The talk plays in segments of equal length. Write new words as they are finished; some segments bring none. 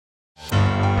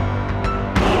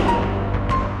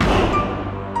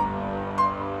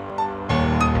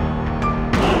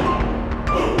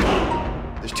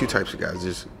two types of guys.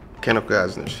 There's mechanical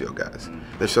guys and there's field guys.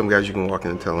 There's some guys you can walk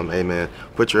in and tell them, hey man,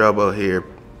 put your elbow here,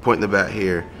 point the bat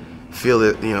here, feel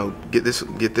it, you know, get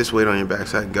this weight on your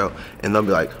backside, go. And they'll be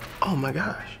like, oh my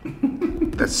gosh,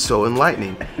 that's so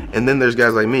enlightening. And then there's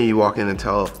guys like me, you walk in and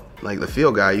tell, like the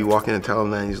field guy, you walk in and tell him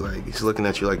that, he's looking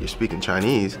at you like you're speaking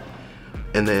Chinese.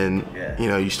 And then, you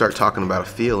know, you start talking about a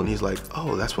feel and he's like,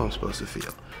 oh, that's what I'm supposed to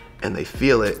feel. And they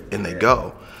feel it and they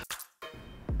go.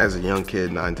 As a young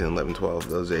kid, 9, 10, 11, 12,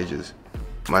 those ages,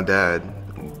 my dad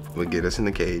would get us in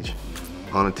the cage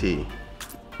on a tee.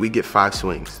 We'd get 5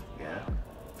 swings.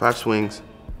 5 swings,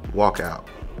 walk out.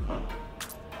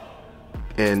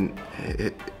 And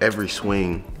every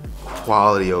swing,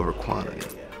 quality over quantity.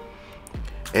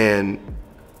 And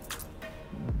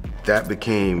that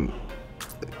became,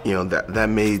 you know, that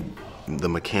made the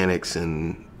mechanics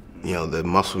and, you know, the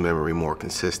muscle memory more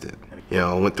consistent. You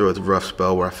know, I went through a rough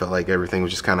spell where I felt like everything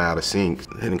was just kind of out of sync.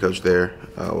 The hitting coach there,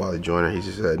 Wally Joyner, he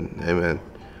just said, hey man,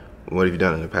 what have you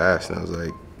done in the past? And I was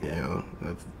like, you know,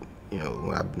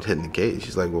 when I've been hitting the cage,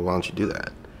 he's like, well, why don't you do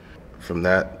that? From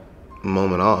that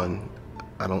moment on,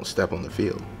 I don't step on the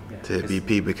field to hit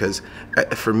BP because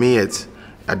for me,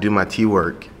 I do my tee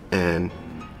work, and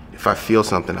if I feel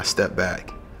something, I step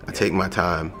back. I take my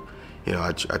time. You know,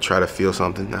 I try to feel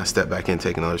something, and I step back in,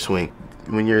 take another swing.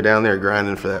 When you're down there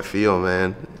grinding for that feel,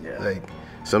 man, like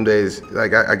some days,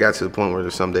 like I got to the point where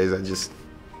there's some days I just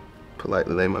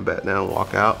politely lay my bat down,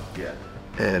 walk out,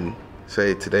 and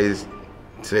say today's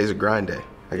a grind day.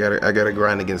 I gotta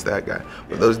grind against that guy.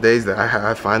 But those days that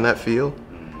I find that feel,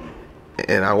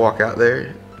 and I walk out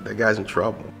there, that guy's in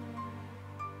trouble.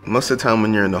 Most of the time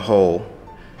when you're in the hole,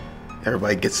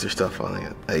 everybody gets their stuff on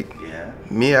it. Like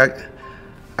me, I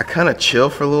kind of chill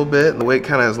for a little bit, and wait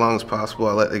kind of as long as possible.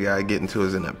 I let the guy get into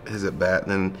his at bat,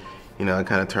 and then, you know, I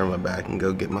kind of turn my back and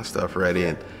go get my stuff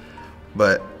ready.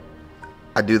 But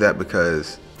I do that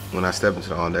because when I step into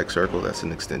the on-deck circle, that's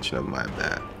an extension of my at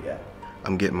bat.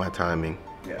 I'm getting my timing.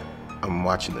 I'm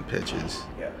watching the pitches.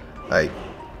 Like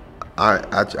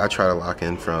I try to lock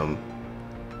in from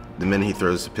the minute he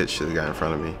throws the pitch to the guy in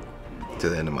front of me to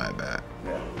the end of my at bat.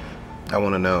 I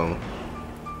want to know,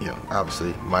 you know,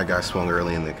 obviously my guy swung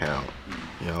early in the count.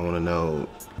 You know, I want to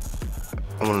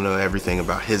know everything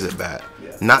about his at bat.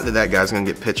 Not that guy's gonna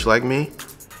get pitched like me,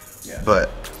 but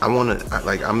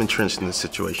I'm entrenched in the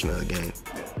situation of the game.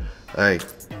 Like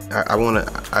I want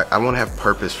to have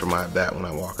purpose for my at bat when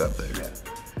I walk up there.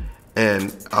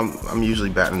 And I'm usually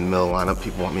batting in the middle of the lineup.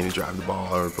 People want me to drive the ball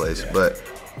all over the place, but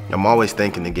I'm always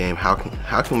thinking the game, how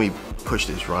can we push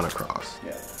this run across?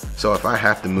 So if I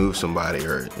have to move somebody,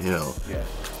 or, you know,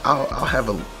 I'll have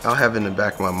in the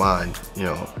back of my mind, you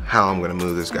know, how I'm gonna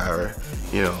move this guy, or,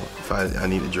 you know, if I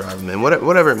need to drive him in,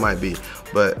 whatever it might be.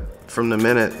 But from the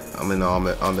minute I'm in the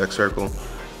on-deck circle,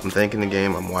 I'm thinking the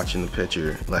game, I'm watching the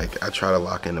pitcher. Like, I try to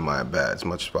lock into my at bat as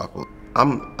much as possible.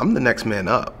 I'm the next man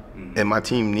up, and my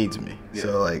team needs me.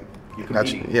 So like,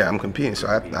 I'm competing. So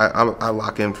I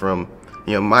lock in from,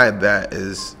 you know, my at bat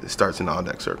starts in the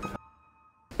on-deck circle.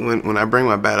 When I bring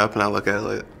my bat up and I look at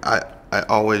it, I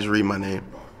always read my name.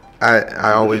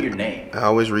 I always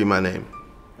read my name.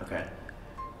 Okay.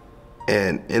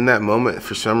 And in that moment,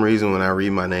 for some reason, when I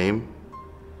read my name,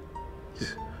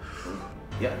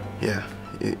 you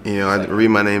know, I read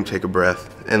my name, take a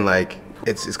breath, and like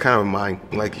it's kind of a mind,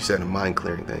 like you said, a mind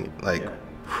clearing thing. Like,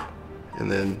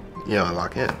 and then, you know, I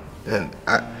lock in, and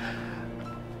I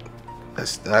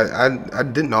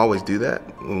didn't always do that.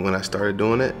 When I started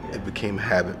doing it, it became a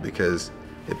habit because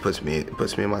it puts me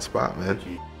in my spot, man.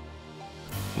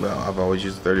 Well, I've always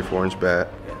used a 34-inch bat.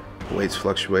 Weights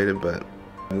fluctuated, but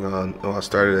I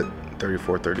started at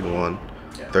 34, 31,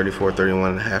 34,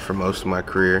 31 and a half for most of my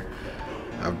career.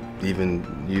 I've even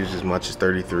used as much as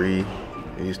 33,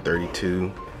 I used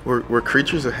 32. We're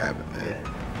creatures of habit, man.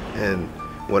 And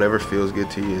whatever feels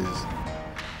good to you is,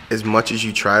 as much as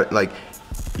you try, like,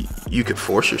 you could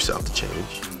force yourself to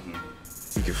change.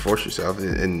 You could force yourself,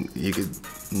 and you could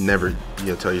never, you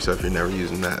know, tell yourself you're never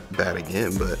using that bat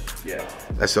again, but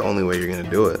that's the only way you're gonna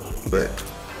do it. But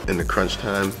in the crunch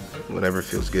time, whatever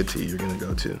feels good to you, you're gonna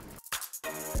go to.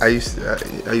 I used to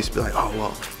be like, oh,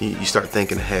 well, you start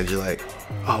thinking ahead. You're like,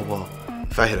 oh, well,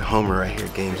 if I hit a homer right here,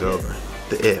 game's over.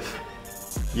 The if.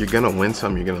 You're gonna win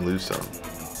some, you're gonna lose some.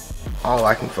 All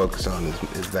I can focus on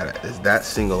is that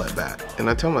single at bat. And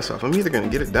I tell myself, I'm either gonna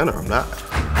get it done or I'm not.